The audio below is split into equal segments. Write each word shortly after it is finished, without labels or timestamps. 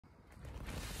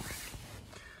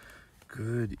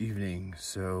Good evening.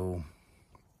 So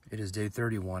it is day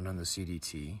 31 on the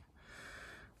CDT,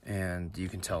 and you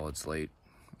can tell it's late.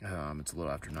 It's a little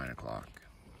after 9 o'clock.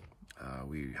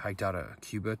 We hiked out of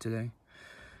Cuba today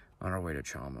on our way to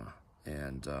Chama,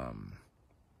 and I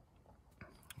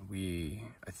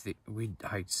think we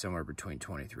hiked somewhere between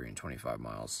 23 and 25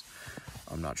 miles.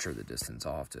 I'm not sure the distance.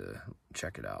 I'll have to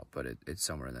check it out, but it's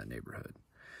somewhere in that neighborhood.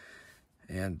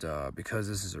 And because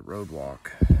this is a road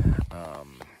walk,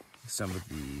 some of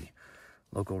the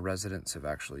local residents have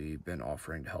actually been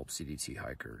offering to help CDT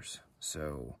hikers.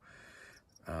 So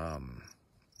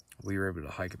we were able to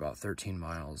hike about 13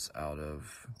 miles out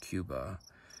of Cuba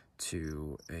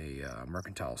to a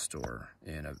mercantile store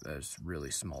in a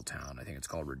really small town. I think it's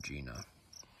called Regina.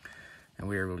 And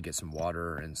we were able to get some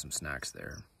water and some snacks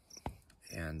there.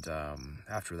 And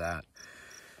after that,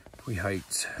 we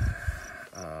hiked,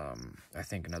 I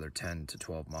think, another 10 to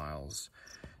 12 miles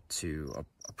to a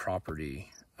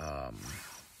property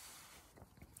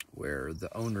where the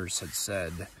owners had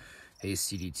said, hey,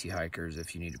 CDT hikers,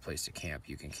 if you need a place to camp,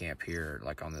 you can camp here,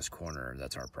 like on this corner.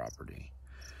 That's our property.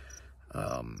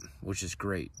 Which is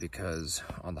great because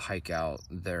on the hike out,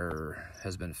 there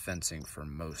has been fencing for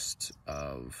most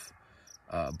of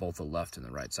both the left and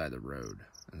the right side of the road.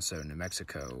 And so New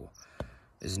Mexico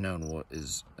is known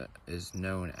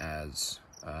as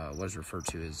what is referred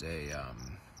to as a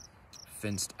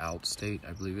fenced out state,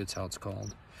 I believe it's how it's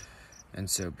called. And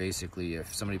so basically,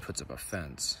 if somebody puts up a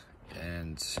fence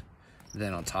and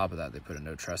then on top of that they put a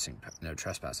no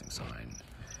trespassing sign,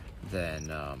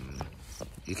 then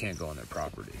you can't go on their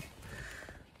property.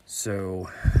 So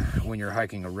when you're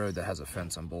hiking a road that has a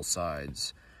fence on both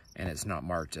sides and it's not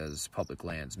marked as public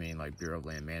lands, meaning like Bureau of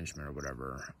Land Management or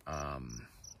whatever,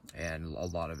 and a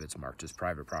lot of it's marked as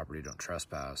private property, don't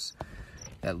trespass,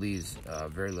 that leaves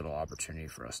very little opportunity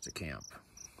for us to camp.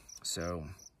 So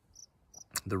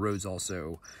the road's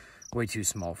also way too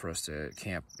small for us to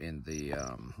camp in the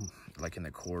like in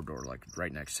the corridor, like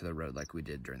right next to the road, like we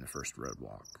did during the first road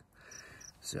walk.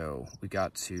 So we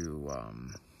got to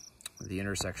the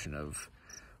intersection of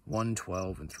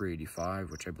 112 and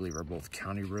 385, which I believe are both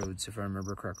county roads, if I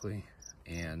remember correctly.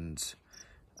 And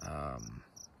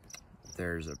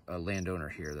there's a landowner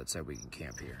here that said we can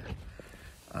camp here.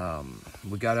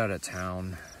 We got out of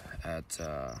town at,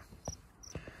 I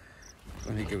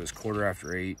think it was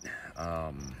 8:15,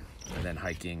 and then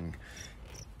hiking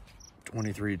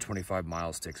 23 to 25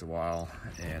 miles takes a while.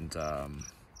 And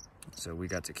so we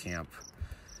got to camp,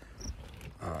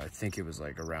 I think it was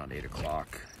like around 8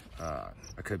 o'clock. I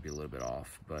could be a little bit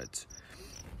off, but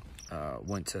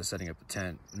went to setting up the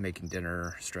tent, making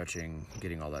dinner, stretching,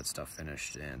 getting all that stuff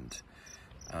finished. And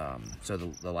so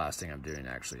the last thing I'm doing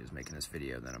actually is making this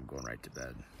video, then I'm going right to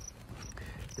bed.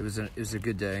 It was a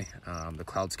good day. The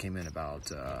clouds came in about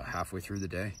halfway through the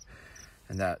day,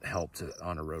 and that helped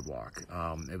on a road walk.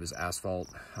 It was asphalt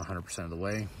 100% of the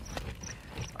way.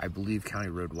 I believe County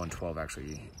Road 112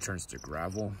 actually turns to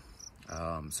gravel.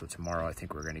 So tomorrow I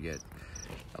think we're going to get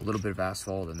a little bit of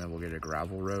asphalt, and then we'll get a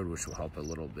gravel road, which will help a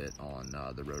little bit on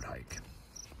the road hike,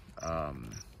 or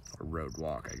road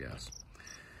walk, I guess.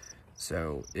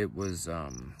 So it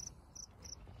wasn't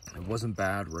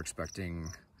bad. We're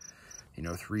expecting,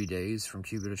 3 days from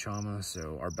Cuba to Chama,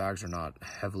 so our bags are not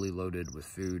heavily loaded with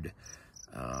food,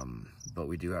 but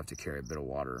we do have to carry a bit of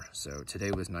water. So today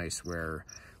was nice where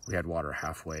we had water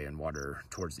halfway and water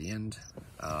towards the end.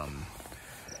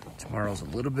 Tomorrow's a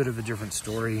little bit of a different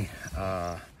story.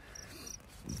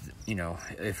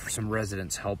 If some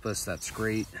residents help us, that's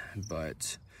great,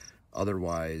 but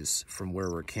otherwise, from where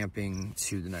we're camping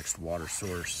to the next water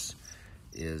source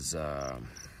is, I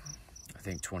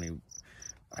think I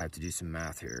have to do some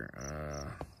math here.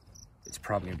 It's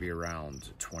probably gonna be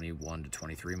around 21 to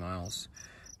 23 miles,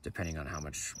 depending on how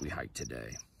much we hike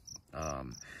today.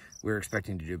 We're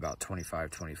expecting to do about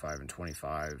 25, 25, and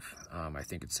 25. I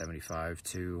think it's 75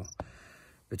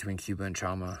 between Cuba and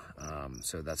Chama.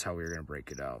 So that's how we were gonna break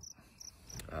it out.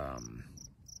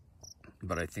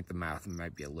 But I think the math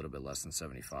might be a little bit less than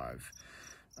 75.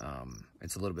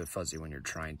 It's a little bit fuzzy when you're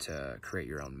trying to create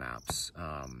your own maps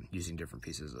using different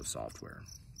pieces of software.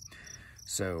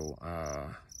 So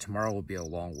tomorrow will be a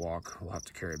long walk. We'll have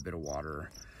to carry a bit of water,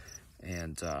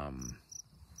 and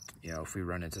if we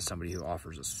run into somebody who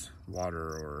offers us water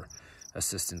or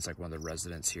assistance, like one of the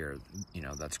residents here,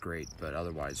 that's great. But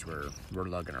otherwise, we're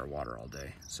lugging our water all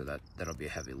day, so that'll be a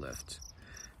heavy lift.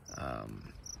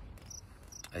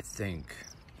 I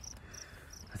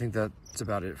think that's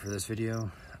about it for this video.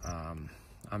 I'm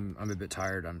a bit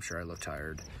tired. I'm sure I look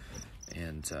tired,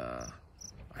 and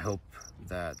I hope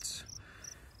that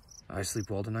I sleep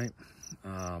well tonight,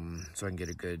 so I can get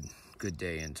a good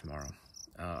day in tomorrow.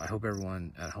 I hope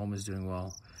everyone at home is doing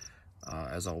well.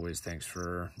 As always, thanks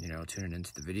for, tuning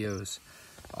into the videos.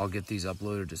 I'll get these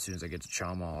uploaded as soon as I get to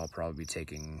Chama. I'll probably be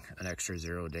taking an extra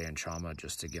 0 day in Chama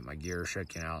just to get my gear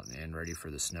shaken out and ready for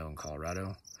the snow in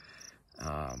Colorado.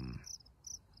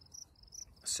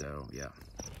 So yeah.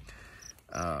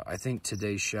 I think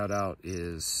today's shout out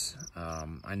is,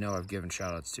 I know I've given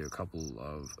shout outs to a couple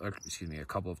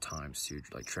of times to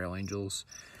like trail angels.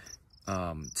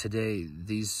 Today,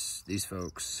 these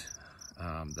folks,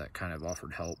 that kind of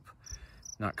offered help,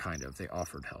 they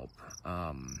offered help.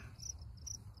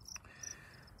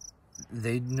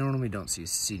 They normally don't see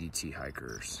CDT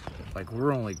hikers. Like,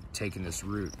 we're only taking this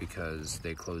route because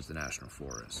they closed the national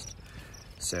forest.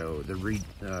 So the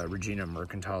Regina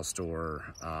Mercantile Store,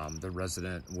 the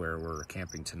resident where we're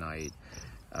camping tonight,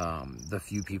 the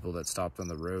few people that stopped on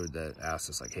the road that asked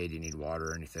us like, hey, do you need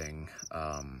water or anything?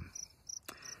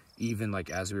 Even like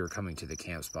as we were coming to the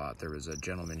camp spot, there was a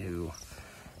gentleman who,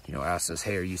 asked us,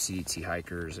 hey, are you CDT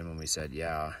hikers? And when we said,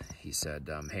 yeah, he said,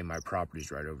 hey, my property's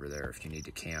right over there. If you need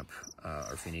to camp,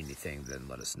 or if you need anything, then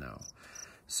let us know.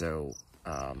 So,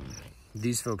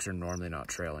 these folks are normally not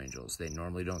trail angels. They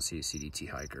normally don't see CDT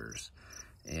hikers,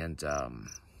 and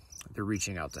they're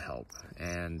reaching out to help.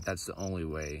 And that's the only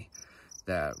way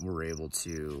that we're able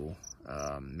to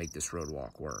make this road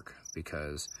walk work,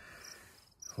 because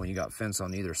when you got fence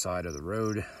on either side of the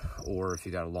road, or if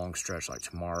you got a long stretch like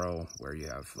tomorrow where you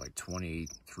have like 21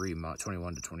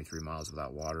 to 23 miles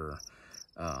without water,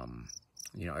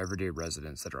 everyday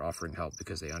residents that are offering help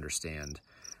because they understand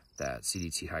that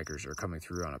CDT hikers are coming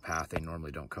through on a path they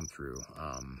normally don't come through.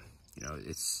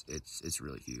 It's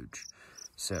really huge.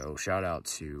 So shout out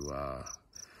to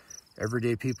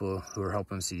everyday people who are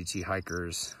helping CDT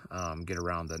hikers get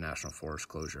around the national forest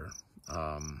closure.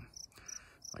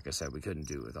 Like I said, we couldn't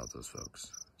do it without those folks.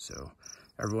 So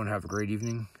everyone have a great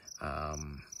evening. I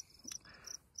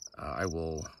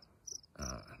will,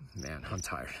 man, I'm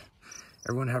tired.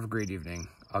 Everyone have a great evening.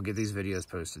 I'll get these videos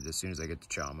posted as soon as I get to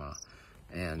Chama.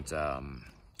 And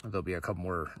there'll be a couple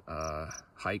more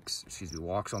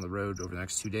walks on the road over the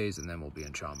next 2 days, and then we'll be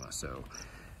in Chama. So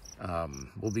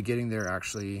we'll be getting there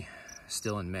actually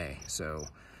still in May. So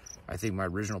I think my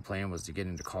original plan was to get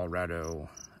into Colorado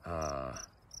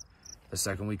the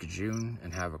second week of June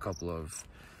and have a couple of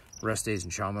rest days in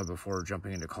Chama before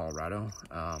jumping into Colorado.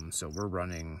 So we're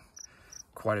running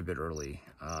quite a bit early,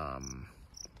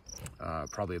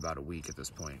 probably about a week at this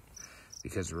point,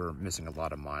 because we're missing a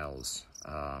lot of miles,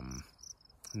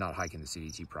 not hiking the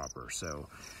CDT proper. So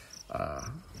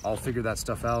I'll figure that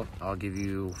stuff out. I'll give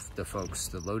you the folks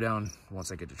the lowdown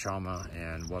once I get to Chama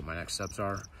and what my next steps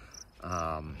are,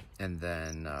 and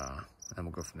then we'll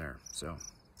go from there. So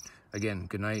again,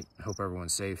 good night. Hope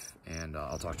everyone's safe, and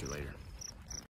I'll talk to you later.